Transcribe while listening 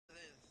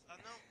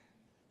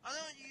I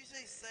don't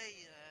usually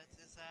say that.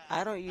 It's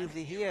I don't I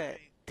usually just get hear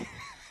it. ready.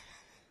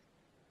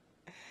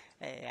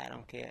 Hey, I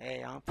don't care.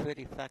 Hey, I'm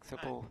pretty Alright,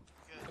 flexible.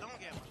 good. Don't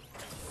get my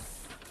friend.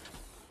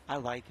 I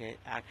like it,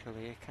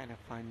 actually. It's kind of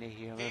fun to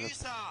hear a Can little. you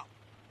stop?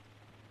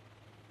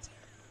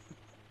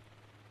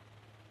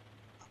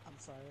 I'm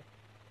sorry.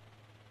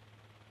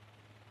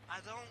 I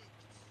don't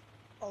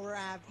Oh, we're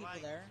gonna have people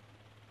like. there.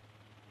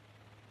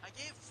 I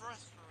get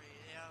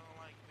frustrated. I don't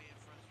like being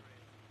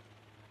frustrated.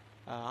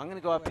 I'm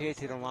gonna go up Wait, we're here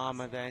to still the getting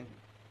llama then,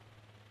 started.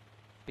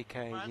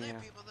 because, Why are there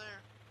people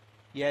there?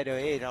 yeah, there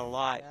is a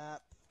lot.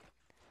 Yep.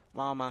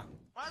 Llama,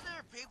 Why are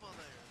there people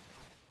there?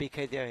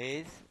 because there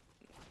is.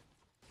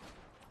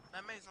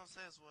 That makes no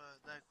sense.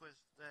 What that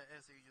question, that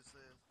answer you just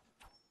said.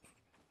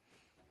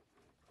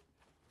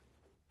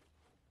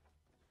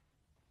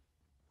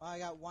 Oh, I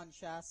got one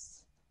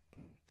chest.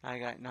 I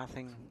got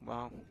nothing.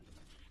 Well,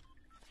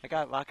 I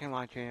got rocket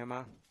launcher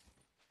ammo.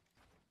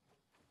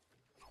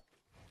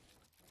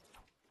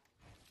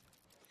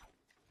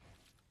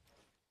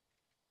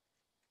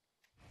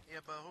 Yeah,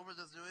 but whoever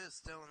this dude is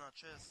stealing our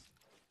chest.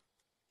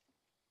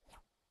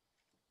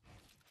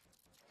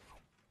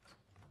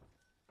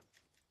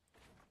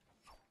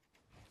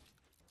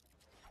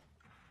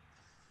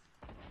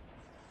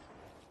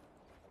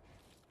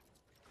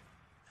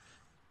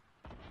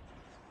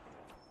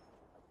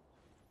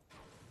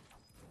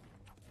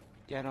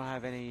 Yeah, I don't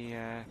have any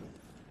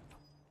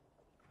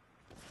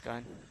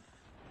gun.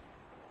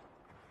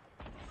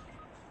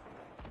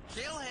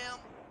 Kill him!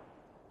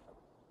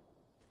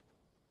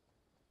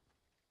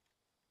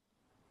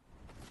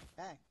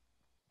 Okay.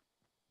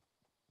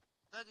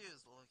 That dude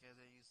is lucky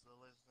they used the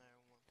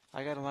legendary one.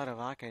 I got a lot of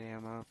rocket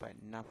ammo,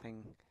 but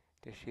nothing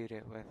to shoot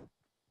it with.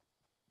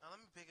 Now let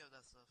me pick up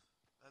that stuff.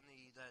 I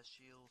need that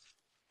shield.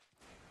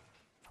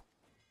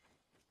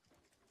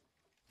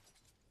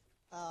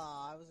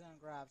 Oh, I was gonna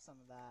grab some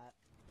of that.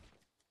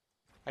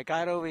 I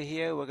got over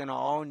here. We're gonna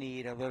all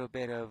need a little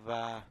bit of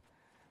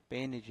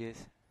bandages.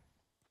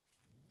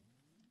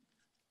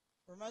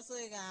 We're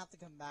mostly gonna have to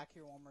come back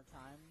here one more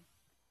time.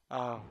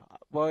 Oh,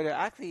 well, there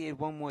actually is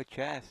one more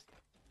chest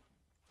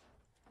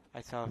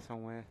I saw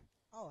somewhere.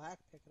 Oh, heck,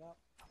 pick it up.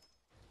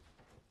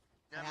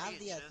 Got I me have a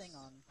the chest. thing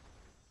on.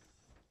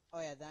 Oh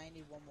yeah, then I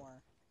need one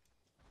more.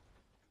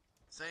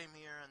 Same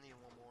here, I need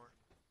one more.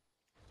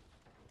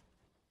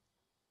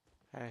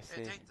 I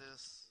Hey, see. take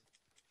this.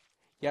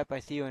 Yep, I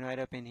see one right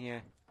up in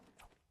here.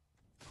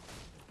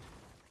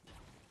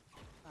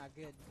 Ah,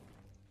 good.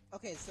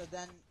 Okay, so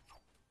then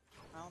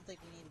I don't think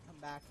we need to come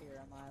back here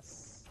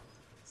unless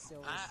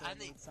Silver I still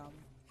need. needs some.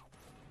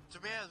 To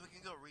be honest, we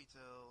can go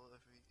retail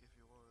if you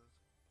want.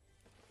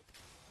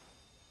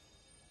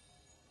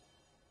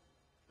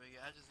 But yeah,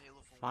 I just need to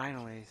look for one more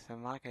Finally, chest.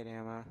 some rocket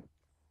ammo.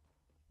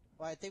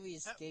 Well, I think we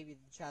just Help, gave you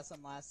the chest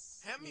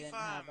unless help you me didn't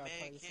find have a med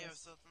party kit or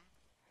assist. something.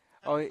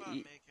 Help Oh, me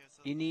find med kit or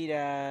you something. need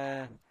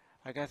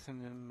I got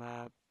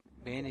some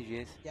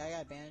bandages. Yeah, I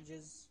got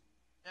bandages.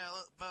 Yeah,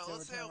 but Silver,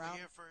 let's head turn over around.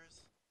 here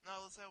first.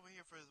 No, let's head over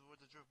here first where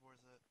the drip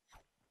board's at.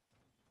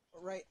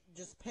 Right,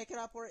 just pick it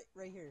up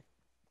right here.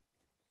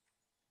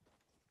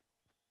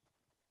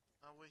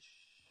 I wish.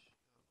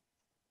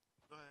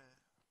 Go ahead.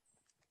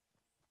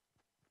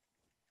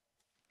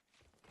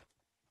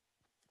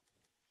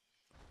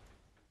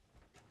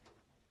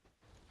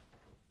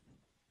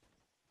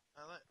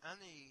 I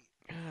need.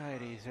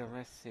 Alrighty, so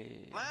let's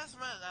see. Last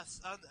month,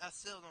 I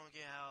still don't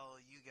get how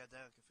you got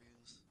that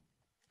confused.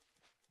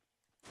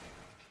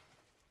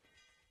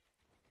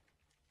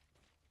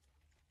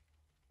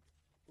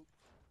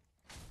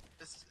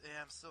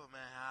 I'm still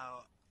mad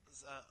how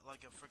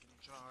like a freaking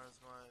jar is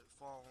gonna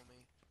fall on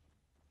me.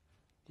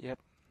 Yep.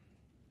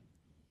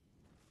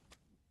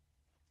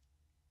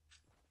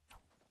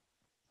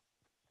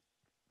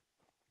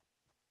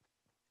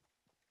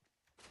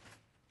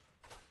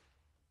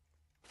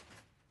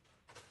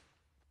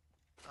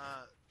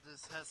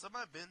 This has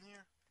somebody been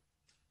here?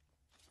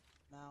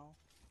 Now.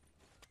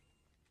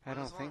 I Well,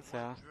 there's don't only think one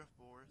so. drift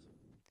board.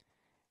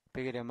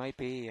 Figured it might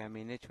be. I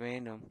mean, it's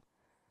random.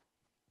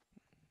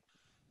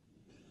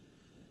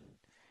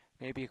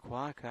 Maybe a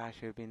quad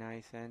crash would be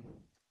nice then.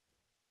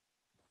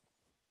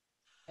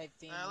 Hey,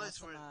 Fiend, At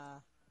least we're.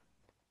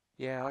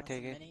 Yeah, I'll want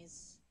take some it.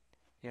 minis?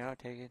 Yeah, I'll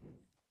take it.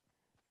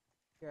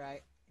 Here,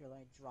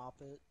 like,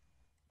 drop it.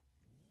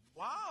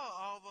 Wow,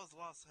 all of us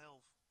lost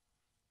health.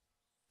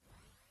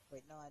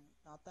 Wait, no,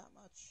 not that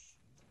much.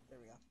 There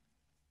we go.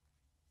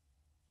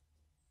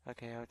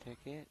 Okay, I'll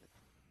take it.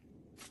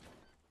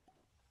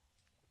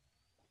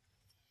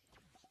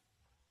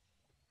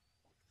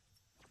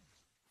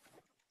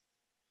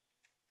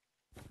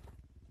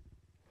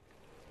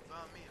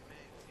 Found me a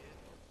med kit.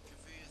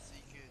 Confused so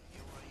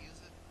you want to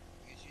use it?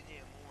 Because you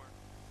need more.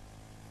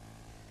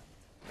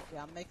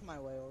 Yeah, I'm making my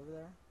way over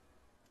there.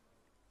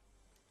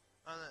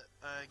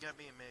 Got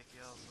me a med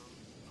kit also.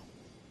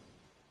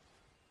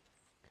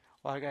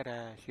 Well, I got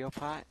a shield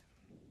pot.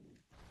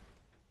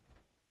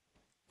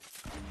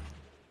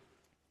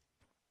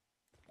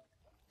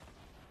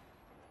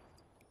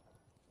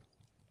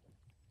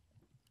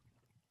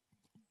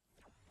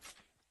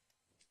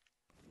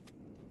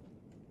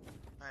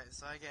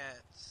 so I got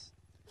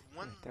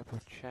one. Let's double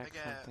check I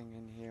got something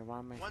in here. Why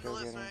am I one still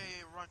getting?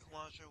 legendary rocket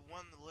launcher,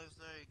 one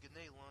legendary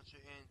grenade launcher,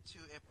 and 2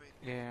 epic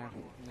Yeah, rocket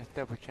launcher. let's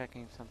double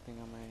checking something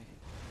on my.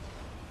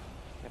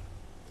 Yep.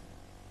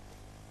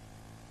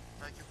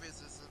 Like your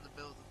business in the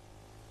building.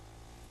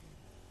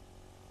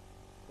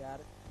 Got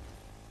it.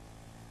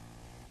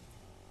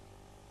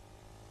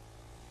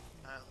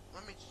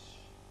 Let me.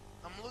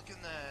 I'm looking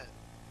at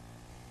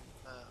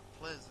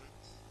Pleasant.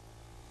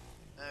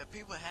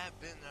 People have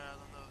been there. I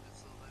don't know if it's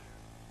still there.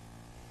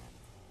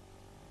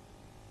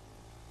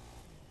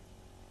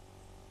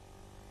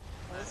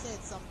 I would say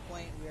at some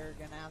point we're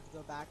gonna have to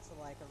go back to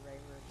like a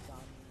regular gun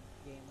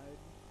game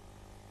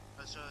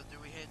mode. So do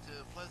we head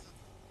to Pleasant?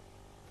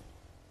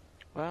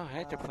 Well, I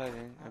had to plug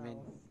in. I mean,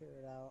 We'll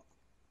figure it out.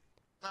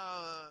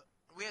 No,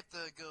 we have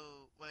to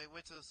go.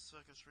 Wait till the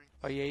second stream.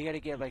 oh yeah, you gotta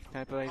get like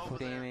sniper rifle Over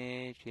there.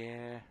 damage.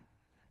 Yeah.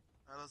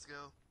 Alright, let's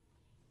go.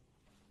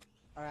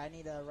 Alright, I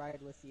need to ride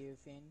with you,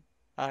 Fiend.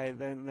 All right,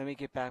 let me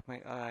get back my.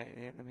 All right,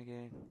 yeah, let me get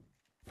in.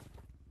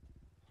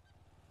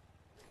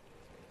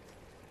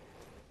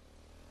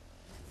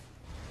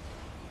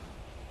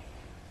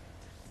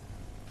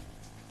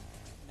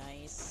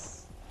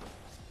 Nice.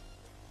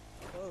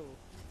 Whoa.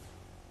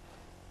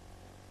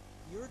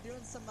 You were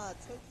doing some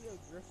Tokyo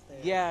drift there.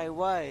 Yeah, I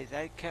was.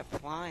 I kept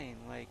flying.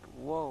 Like,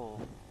 whoa.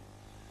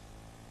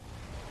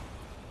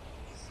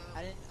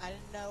 I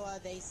didn't know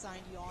they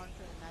signed you on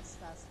for the next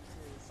Fast and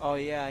Furious. Oh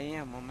yeah, I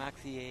am. I'm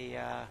actually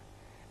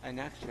an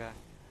extra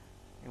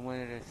in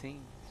one of the scenes.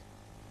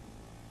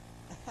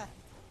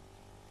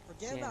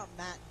 Forget Yeah. about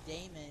Matt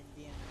Damon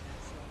being the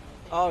next one.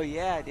 I think Oh it's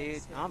yeah, gonna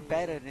dude. be- I'm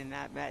better than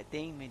that Matt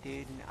Damon,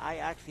 dude. And I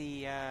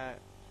actually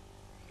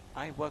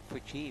I work for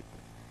cheap.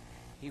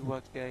 He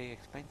works very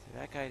expensive.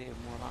 That guy did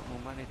a lot more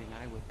money than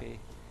I would be.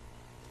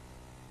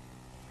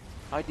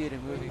 I do the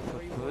movie Where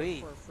for you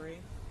free. work for free.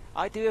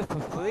 I do it for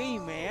free,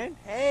 Oh. man.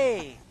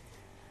 Hey,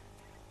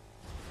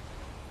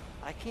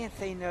 I can't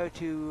say no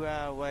to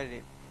what is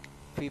it?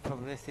 Free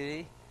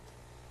publicity.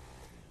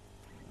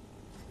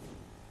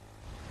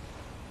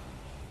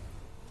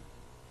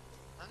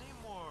 I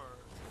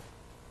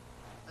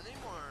need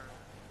more.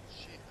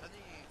 Shit. I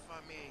need to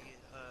find me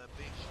a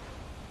big shit.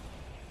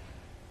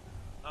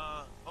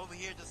 Over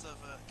here, there's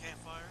a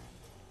campfire.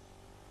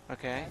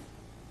 Okay.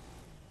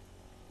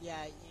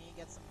 Yeah, you need to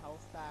get some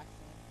health back.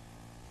 Man.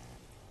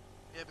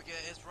 Yeah, because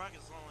it's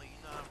rockets only.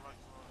 You know how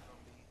rockets only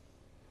gonna be.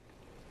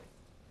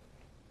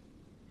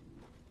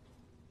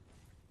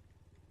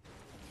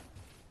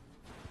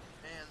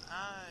 And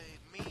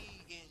me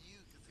and you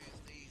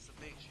confused needs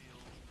a big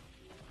shield.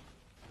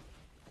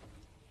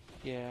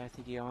 Yeah, I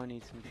think you all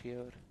need some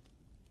shield.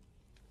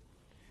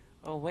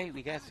 Oh wait,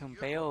 we got some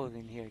bales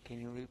in here.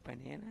 Can you loot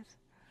bananas?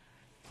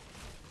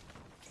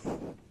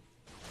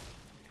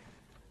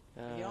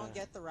 If you don't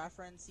get the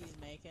reference he's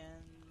making,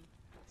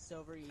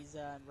 Silver, he's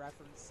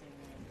referencing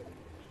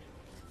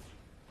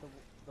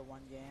the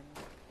one game.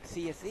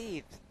 Sea of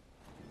Thieves.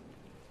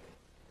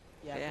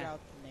 Yeah, I Yeah. forgot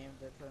the name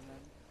of it for a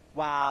minute.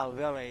 Wow,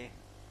 really?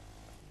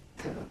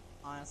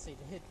 Honestly,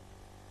 did.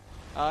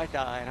 Oh, it's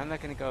alright. I'm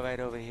not gonna go right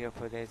over here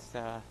for this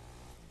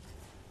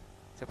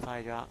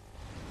supply drop.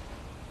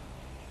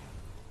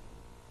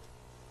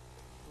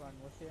 Run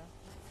with you.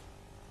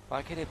 Well,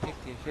 I could have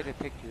picked you. Should have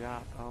picked you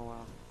up. Oh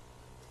well.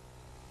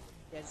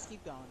 Yeah, just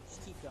keep going.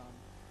 Just keep going.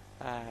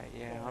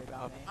 Yeah. Don't worry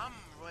about me. I'm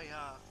way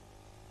high.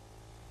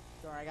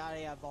 Don't worry, I got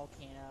a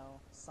volcano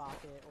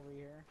socket over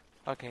here.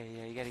 Okay,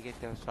 yeah. You gotta get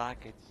those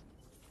sockets.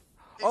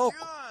 If Oh,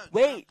 you're on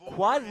wait, board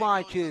quad and go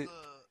launcher. to the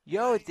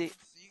Yo, heights, they-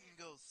 you can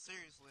go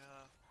seriously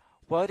high.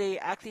 Well, they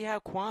actually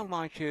have quad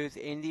launchers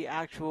in the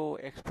actual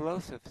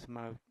explosives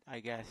mode, I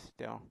guess,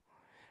 still.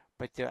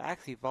 But they're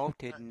actually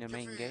vaulted in the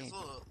main Confused.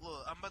 game.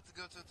 Look, I'm about to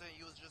go to the thing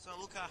you was just on.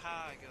 Look how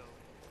high I go.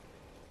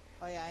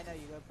 Oh yeah, I know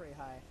you go pretty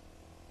high.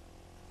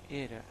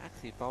 Yeah, they're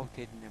actually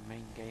vaulted in the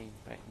main game,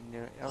 but in the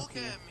Look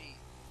okay. at me.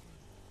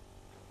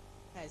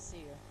 I see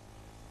you.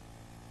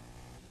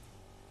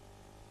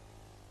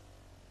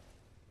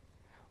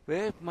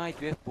 Where's my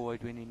drift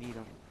board when you need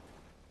them?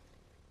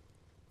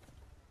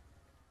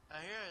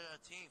 I hear a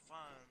team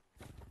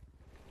fine.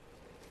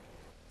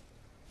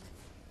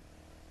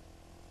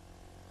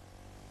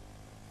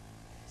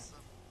 So,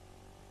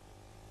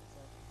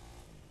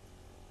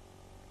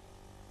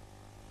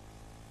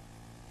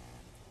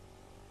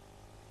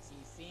 See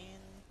Fiend.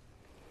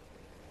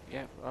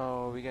 Yep.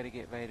 Oh, we gotta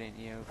get right in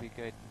here. If we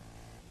could.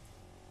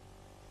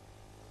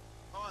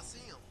 oh, I see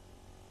him.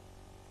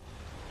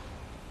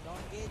 Don't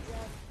engage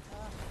yet.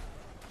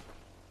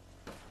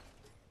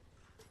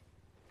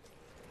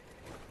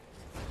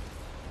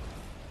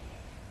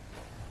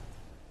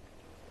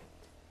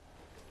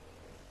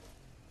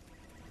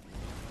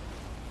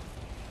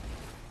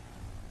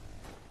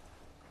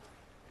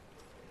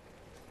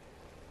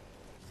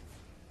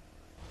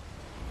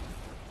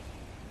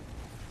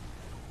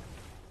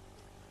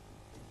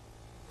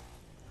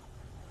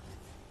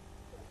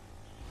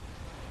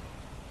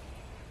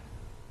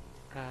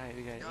 Alright,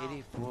 we got Go.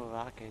 84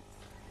 rockets.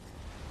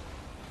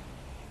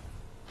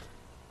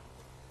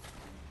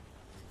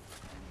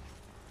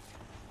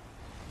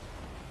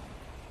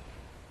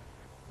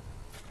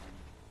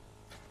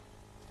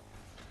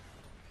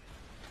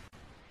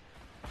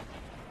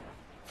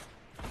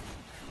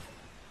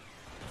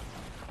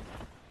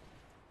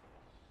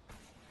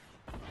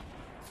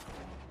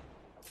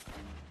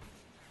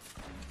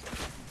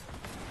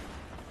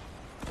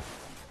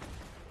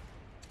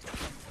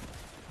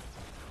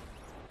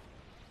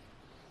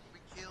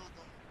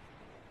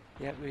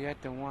 Yep, we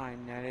got the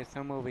one. Now there's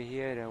some over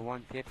here to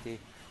 150.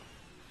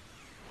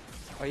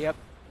 Oh, yep.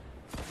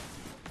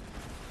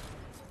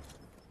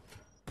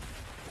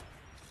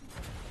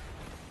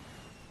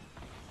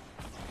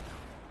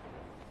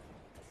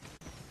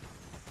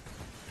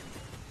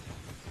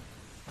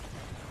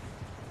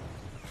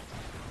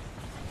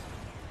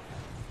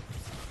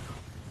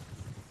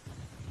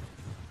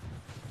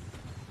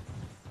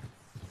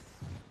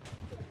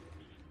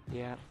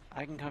 Yeah,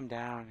 I can come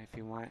down if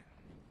you want.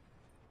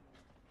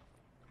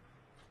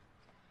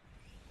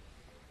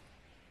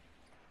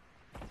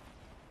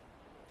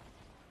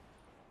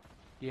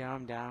 Yeah,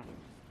 I'm down.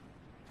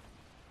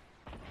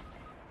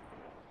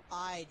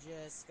 I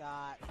just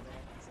got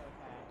ripped.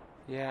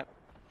 Okay. Yep.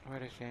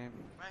 What a shame.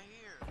 Right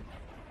here.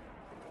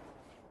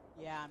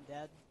 Yeah, I'm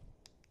dead.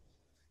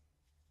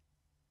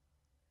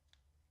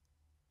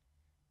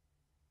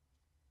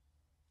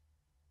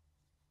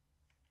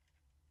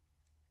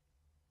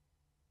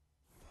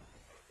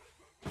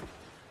 There,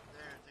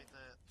 take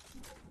that.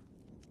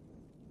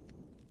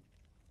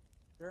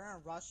 They're gonna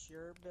rush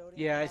your building.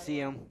 Yeah, I by the see way?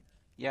 him.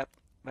 Yep,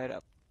 right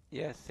up.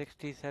 Yeah,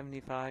 60,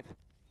 75.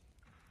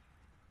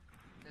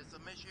 Yeah, so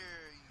make sure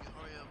you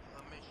hurry up.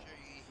 Make sure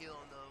you heal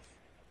enough,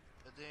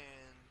 and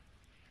then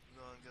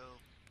you're gonna go.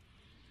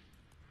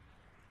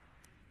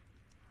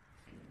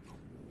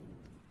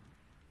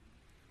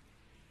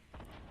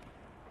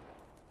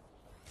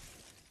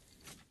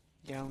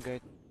 Yeah, I'm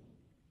good.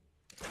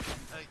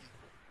 Thank you.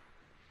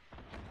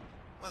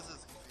 What's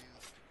this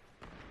confused?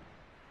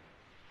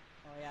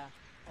 Oh yeah.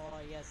 Oh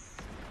yes.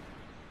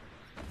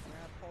 We're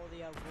gonna pull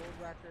the world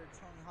record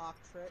Tony Hawk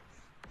trick.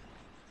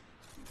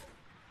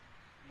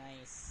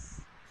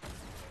 Nice.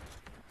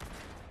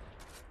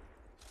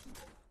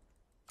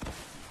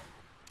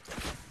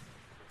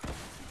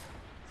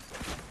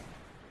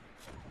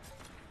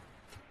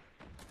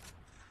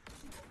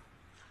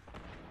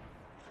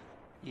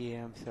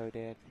 Yeah, I'm so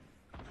dead.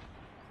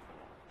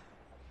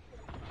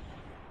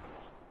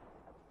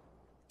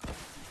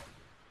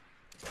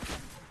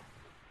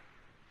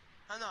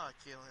 I know I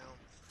kill him.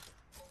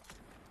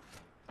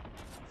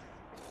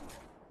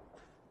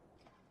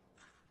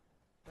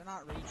 They're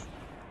not reaching.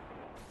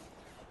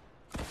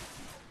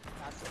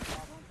 That's the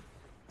problem.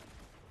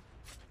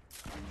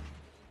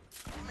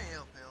 Let me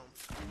help him.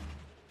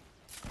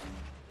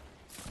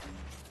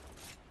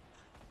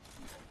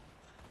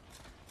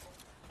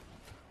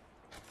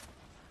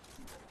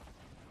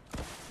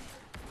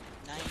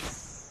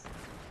 Nice.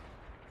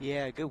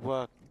 Yeah, good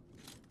work.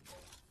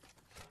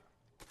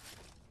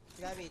 It's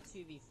gotta be a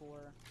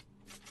 2v4.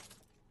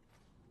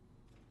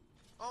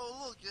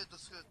 Oh look, yeah,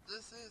 this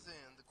is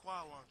in the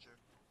quad launcher.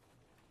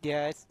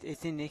 Yeah,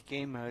 it's in this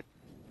game mode.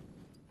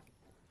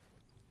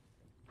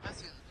 I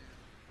see the dude.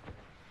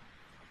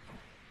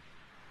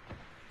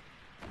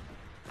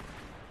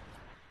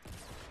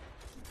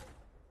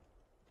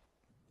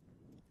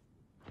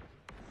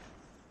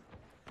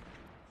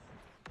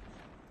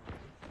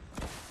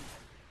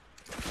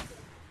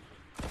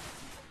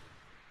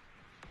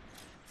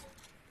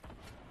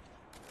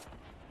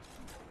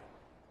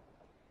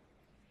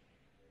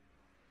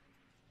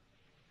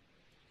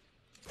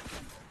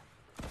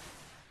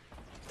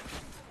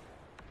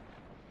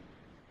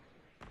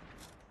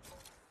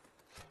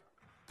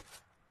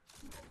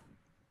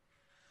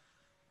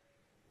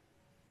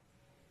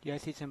 Yeah, I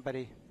see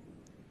somebody.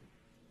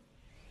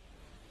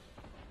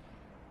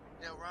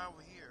 Yeah, right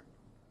over here.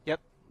 Yep.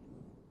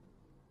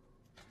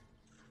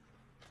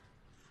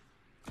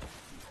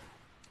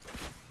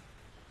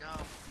 Got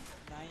him.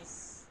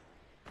 Nice.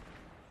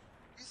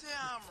 You see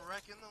how I'm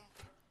wrecking them?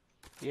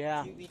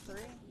 Yeah. 2v3?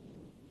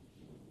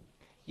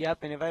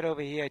 Yep, and right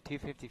over here,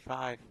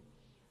 255.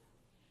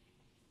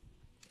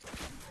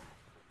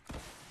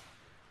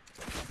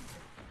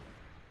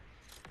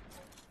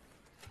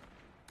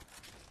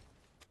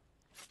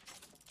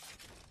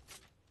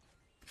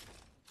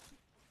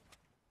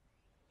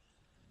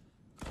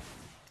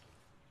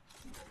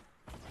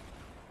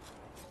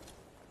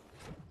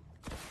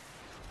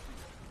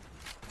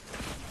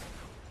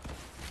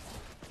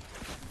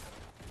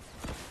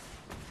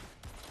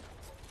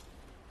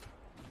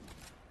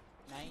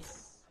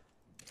 Nice.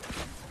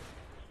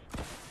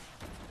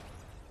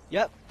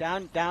 Yep,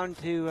 down to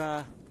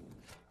 2v2?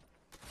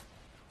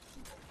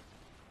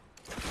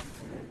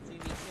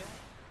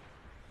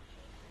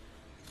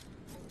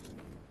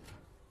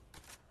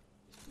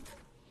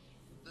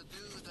 The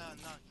dude that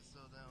knocked is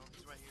still down.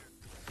 He's right here.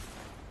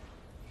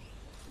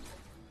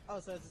 Oh,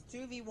 so it's a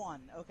 2v1.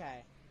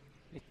 Okay.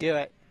 let's do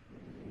it.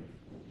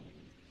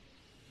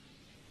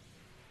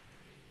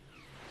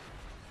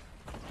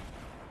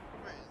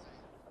 Where is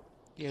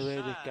he? Yeah,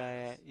 where's this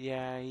guy Shies. at?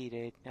 Yeah, he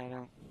did. I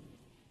don't.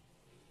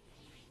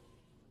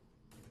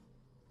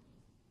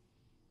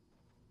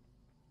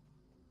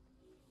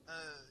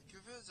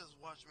 Confused just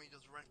watch me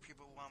just wreck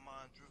people while I'm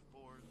on drift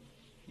board.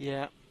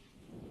 Yeah,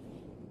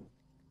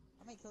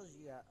 How many kills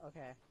you got?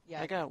 Okay.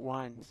 Yeah. I got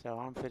one, so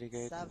I'm pretty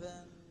good. 7,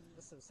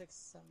 so 6,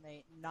 7,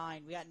 8,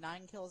 9. We got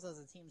 9 kills as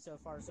a team so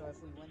far, so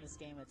if we win this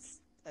game, it's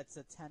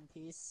a 10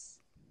 piece.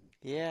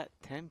 Yeah,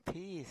 10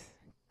 piece.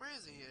 Where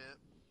is he at?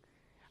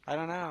 I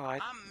don't know. I'm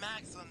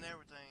maxed on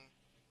everything.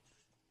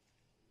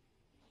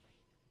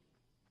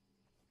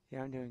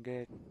 Yeah, I'm doing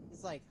good.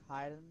 He's like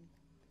hiding.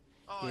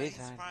 Oh, He is he's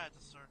hiding. probably at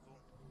the circle.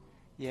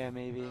 Yeah,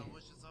 maybe.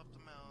 Which is up the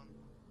mountain.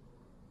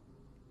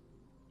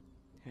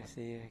 Let's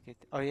see.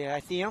 Oh yeah, I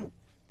see him.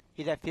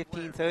 He's at Where?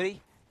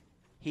 1530.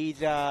 He's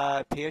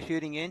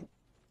parachuting in.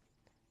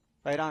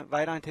 Right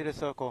onto the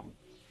circle.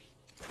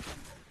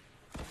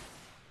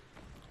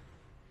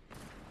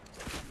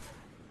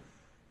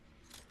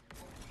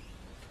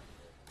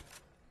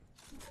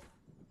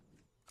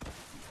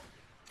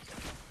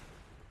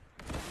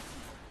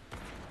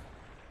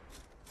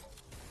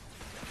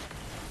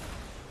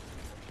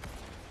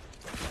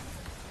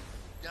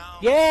 Down.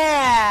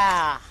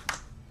 Yeah!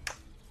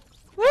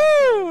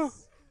 Woo!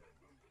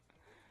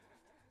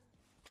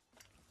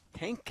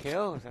 10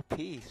 kills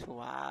apiece.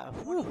 Wow.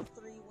 Woo.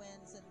 23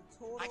 wins in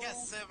total. I got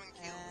 7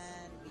 kills.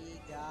 And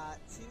we got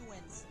 2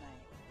 wins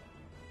tonight.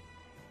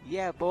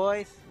 Yeah,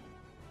 boys.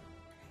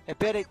 I I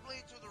bet it. can't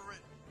believe through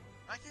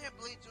I can't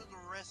believe through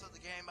the rest of the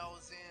game I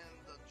was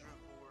in the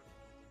drift board.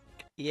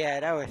 Yeah,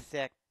 that was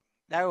sick.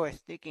 That was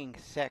sticking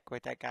sick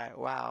with that guy.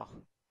 Wow.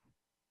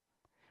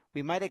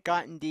 We might have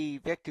gotten the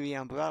victory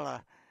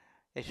umbrella.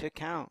 It should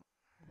count.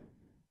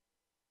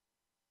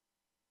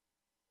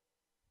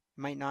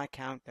 Might not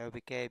count though,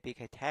 because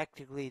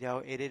tactically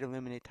though it is a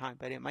limited time,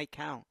 but it might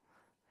count.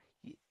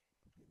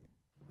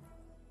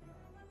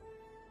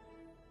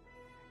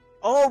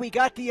 Oh, we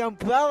got the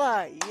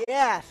umbrella!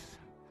 Yes!